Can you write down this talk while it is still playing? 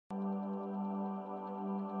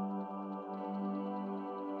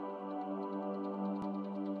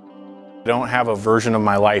I don't have a version of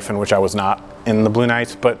my life in which I was not in the Blue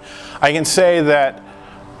Knights, but I can say that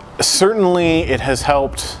certainly it has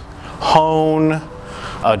helped hone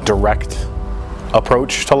a direct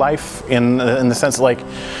approach to life in the sense, like,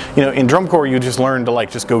 you know, in drum corps you just learn to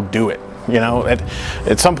just go do it. You know,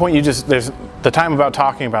 at some point there's the time about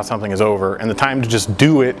talking about something is over, and the time to just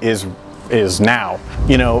do it is now.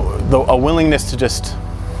 You know, a willingness to just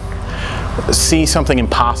see something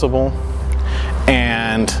impossible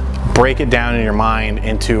and break it down in your mind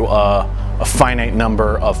into a finite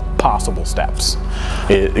number of possible steps.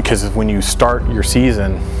 Because when you start your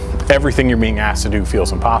season, everything you're being asked to do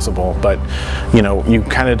feels impossible, but you know, you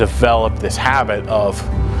kind of develop this habit of,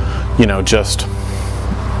 you know, just,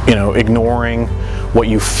 you know, ignoring what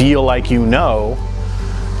you feel like you know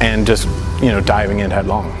and just, you know, diving in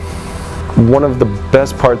headlong. One of the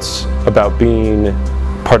best parts about being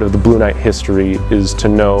part of the Blue Knight history is to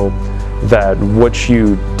know that what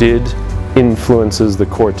you did influences the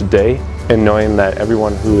Corps today, and knowing that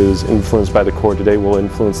everyone who is influenced by the Corps today will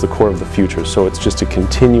influence the Corps of the future. So it's just a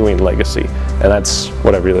continuing legacy, and that's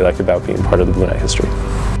what I really like about being part of the Blue Knight history.